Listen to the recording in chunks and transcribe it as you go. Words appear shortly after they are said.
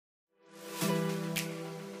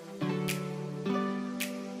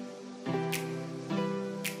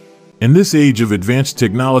In this age of advanced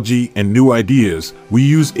technology and new ideas, we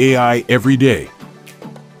use AI every day.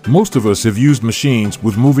 Most of us have used machines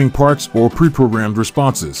with moving parts or pre-programmed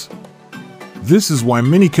responses. This is why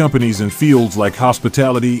many companies in fields like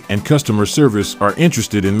hospitality and customer service are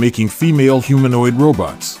interested in making female humanoid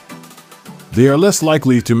robots. They are less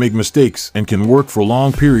likely to make mistakes and can work for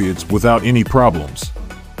long periods without any problems.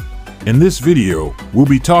 In this video, we'll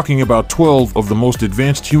be talking about 12 of the most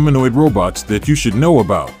advanced humanoid robots that you should know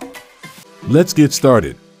about. Let's get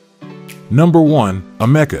started. Number 1.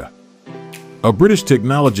 Mecca. A British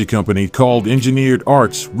technology company called Engineered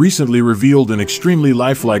Arts recently revealed an extremely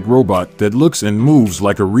lifelike robot that looks and moves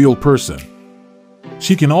like a real person.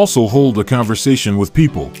 She can also hold a conversation with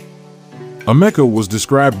people. Mecca was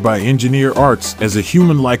described by Engineered Arts as a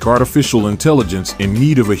human-like artificial intelligence in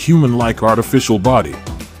need of a human-like artificial body.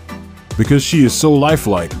 Because she is so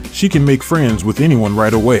lifelike, she can make friends with anyone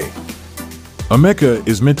right away. Mecca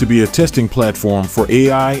is meant to be a testing platform for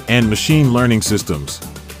AI and machine learning systems.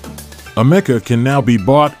 Mecca can now be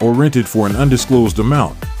bought or rented for an undisclosed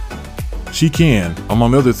amount. She can,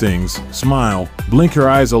 among other things, smile, blink her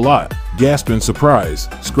eyes a lot, gasp in surprise,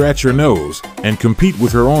 scratch her nose, and compete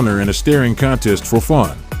with her owner in a staring contest for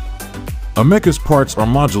fun. Mecca's parts are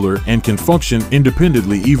modular and can function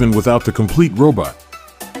independently even without the complete robot.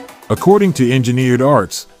 According to Engineered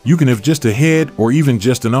Arts, you can have just a head or even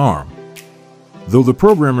just an arm. Though the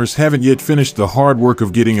programmers haven't yet finished the hard work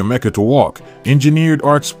of getting Mecca to walk, Engineered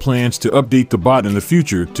Arts plans to update the bot in the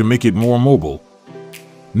future to make it more mobile.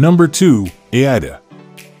 Number 2. Ayada.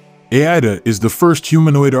 Ayada is the first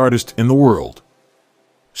humanoid artist in the world.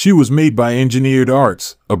 She was made by Engineered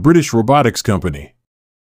Arts, a British robotics company.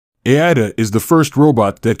 Ayada is the first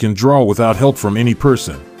robot that can draw without help from any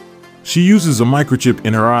person. She uses a microchip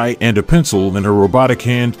in her eye and a pencil in her robotic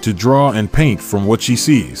hand to draw and paint from what she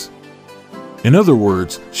sees. In other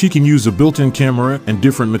words, she can use a built-in camera and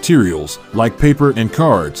different materials, like paper and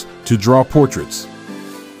cards, to draw portraits.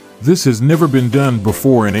 This has never been done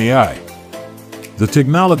before in AI. The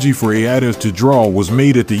technology for Ayada to draw was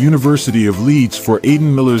made at the University of Leeds for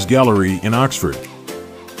Aidan Miller's Gallery in Oxford.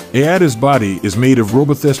 Ayada's body is made of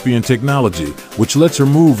robothespian technology, which lets her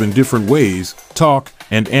move in different ways, talk,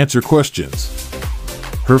 and answer questions.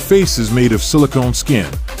 Her face is made of silicone skin,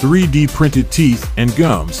 3D printed teeth and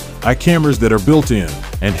gums, eye cameras that are built in,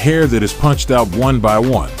 and hair that is punched out one by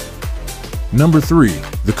one. Number 3.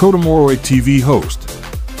 The Kadomo TV host.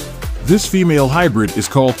 This female hybrid is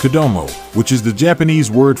called Kadomo, which is the Japanese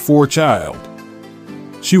word for child.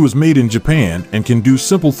 She was made in Japan and can do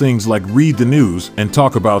simple things like read the news and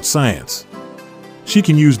talk about science. She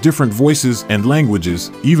can use different voices and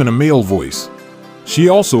languages, even a male voice. She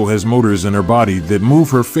also has motors in her body that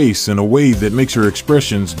move her face in a way that makes her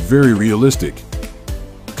expressions very realistic.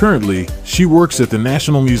 Currently, she works at the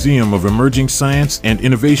National Museum of Emerging Science and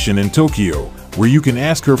Innovation in Tokyo, where you can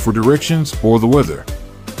ask her for directions or the weather.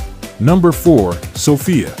 Number 4.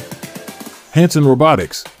 Sophia. Hanson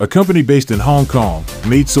Robotics, a company based in Hong Kong,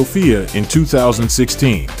 made Sophia in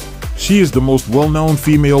 2016. She is the most well-known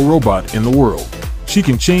female robot in the world. She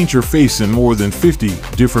can change her face in more than 50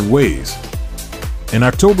 different ways. In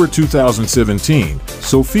October 2017,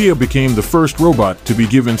 Sophia became the first robot to be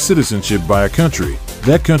given citizenship by a country.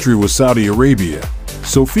 That country was Saudi Arabia.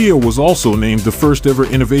 Sophia was also named the first ever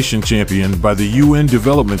innovation champion by the UN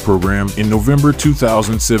Development Program in November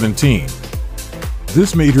 2017.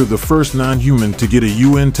 This made her the first non-human to get a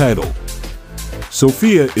UN title.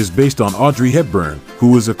 Sophia is based on Audrey Hepburn,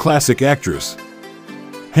 who is a classic actress.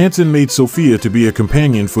 Hanson made Sophia to be a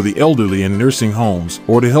companion for the elderly in nursing homes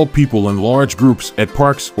or to help people in large groups at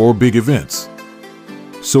parks or big events.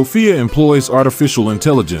 Sophia employs artificial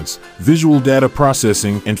intelligence, visual data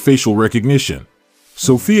processing, and facial recognition.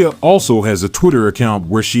 Sophia also has a Twitter account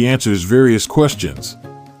where she answers various questions.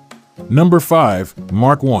 Number 5.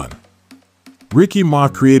 Mark 1. Ricky Ma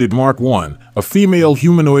created Mark 1, a female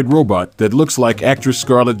humanoid robot that looks like actress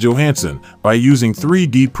Scarlett Johansson, by using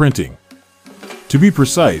 3D printing. To be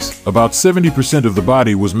precise, about 70% of the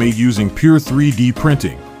body was made using pure 3D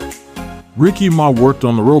printing. Ricky Ma worked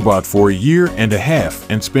on the robot for a year and a half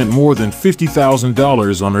and spent more than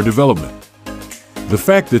 $50,000 on her development. The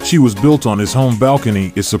fact that she was built on his home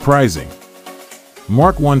balcony is surprising.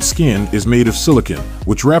 Mark 1's skin is made of silicon,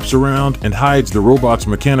 which wraps around and hides the robot's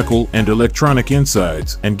mechanical and electronic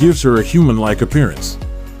insides and gives her a human-like appearance.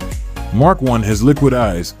 Mark 1 has liquid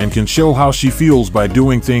eyes and can show how she feels by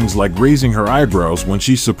doing things like raising her eyebrows when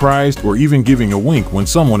she's surprised or even giving a wink when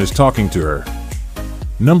someone is talking to her.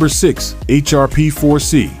 Number 6.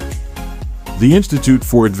 HRP-4C. The Institute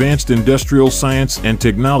for Advanced Industrial Science and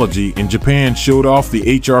Technology in Japan showed off the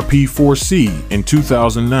HRP-4C in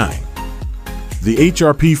 2009. The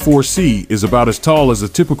HRP-4C is about as tall as a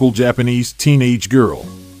typical Japanese teenage girl.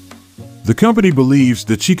 The company believes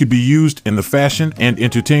that she could be used in the fashion and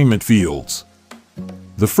entertainment fields.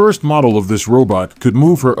 The first model of this robot could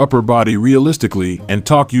move her upper body realistically and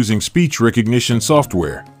talk using speech recognition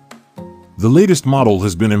software. The latest model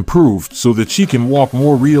has been improved so that she can walk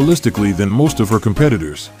more realistically than most of her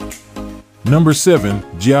competitors. Number 7.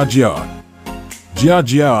 Jiajia.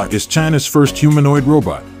 Jiajia is China's first humanoid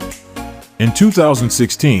robot. In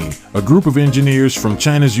 2016, a group of engineers from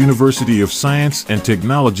China's University of Science and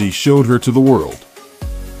Technology showed her to the world.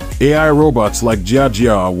 AI robots like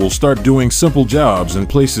Jiajia will start doing simple jobs in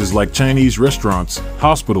places like Chinese restaurants,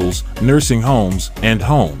 hospitals, nursing homes, and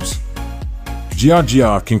homes.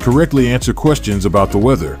 Jiajia can correctly answer questions about the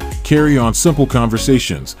weather, carry on simple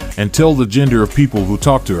conversations, and tell the gender of people who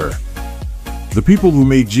talk to her. The people who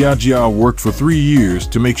made Jiajia worked for 3 years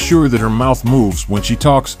to make sure that her mouth moves when she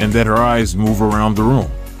talks and that her eyes move around the room.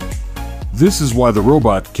 This is why the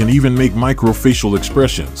robot can even make microfacial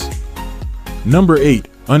expressions. Number 8.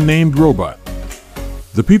 Unnamed Robot.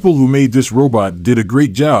 The people who made this robot did a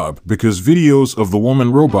great job because videos of the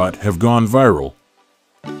woman robot have gone viral.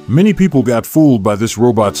 Many people got fooled by this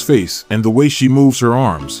robot's face and the way she moves her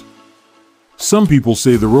arms. Some people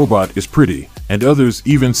say the robot is pretty, and others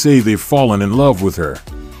even say they've fallen in love with her.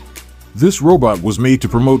 This robot was made to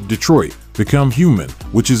promote Detroit Become Human,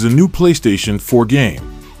 which is a new PlayStation 4 game.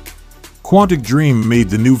 Quantic Dream made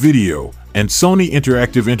the new video, and Sony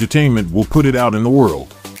Interactive Entertainment will put it out in the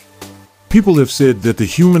world. People have said that the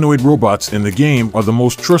humanoid robots in the game are the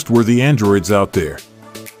most trustworthy androids out there.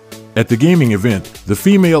 At the gaming event, the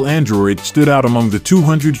female android stood out among the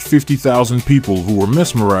 250,000 people who were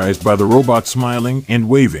mesmerized by the robot smiling and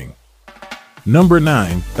waving. Number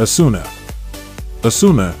 9. Asuna.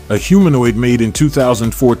 Asuna, a humanoid made in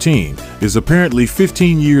 2014, is apparently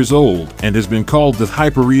 15 years old and has been called the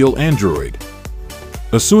hyperreal android.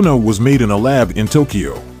 Asuna was made in a lab in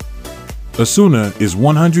Tokyo. Asuna is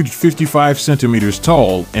 155 centimeters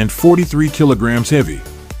tall and 43 kilograms heavy.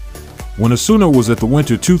 When Asuna was at the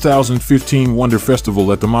Winter 2015 Wonder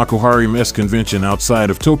Festival at the Makuhari Mess Convention outside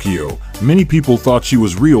of Tokyo, many people thought she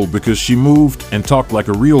was real because she moved and talked like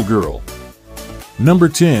a real girl. Number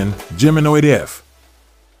 10. Geminoid F.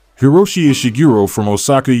 Hiroshi Ishiguro from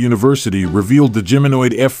Osaka University revealed the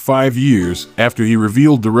Geminoid F 5 years after he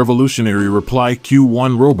revealed the revolutionary Reply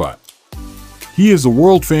Q1 robot. He is a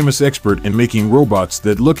world-famous expert in making robots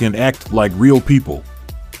that look and act like real people.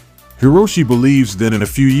 Hiroshi believes that in a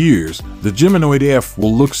few years, the Geminoid F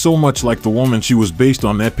will look so much like the woman she was based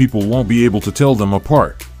on that people won't be able to tell them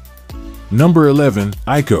apart. Number 11.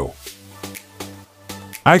 Aiko.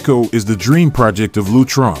 Aiko is the dream project of Lu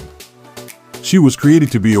Trong. She was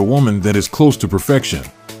created to be a woman that is close to perfection.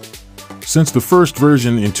 Since the first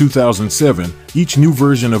version in 2007, each new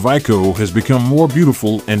version of Aiko has become more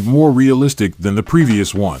beautiful and more realistic than the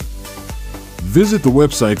previous one. Visit the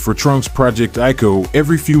website for Trunk's Project Aiko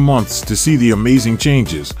every few months to see the amazing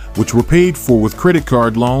changes, which were paid for with credit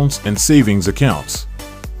card loans and savings accounts.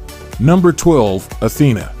 Number 12.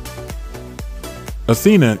 Athena.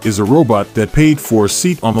 Athena is a robot that paid for a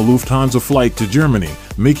seat on the Lufthansa flight to Germany,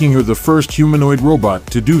 making her the first humanoid robot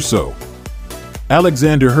to do so.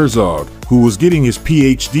 Alexander Herzog, who was getting his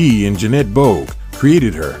PhD in Jeanette Bogue,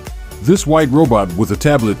 created her. This white robot with a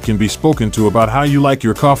tablet can be spoken to about how you like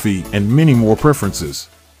your coffee and many more preferences.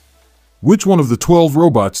 Which one of the 12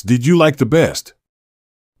 robots did you like the best?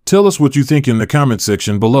 Tell us what you think in the comment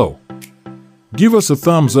section below. Give us a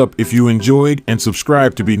thumbs up if you enjoyed and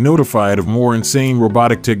subscribe to be notified of more insane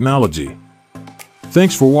robotic technology.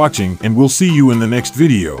 Thanks for watching, and we'll see you in the next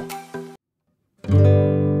video.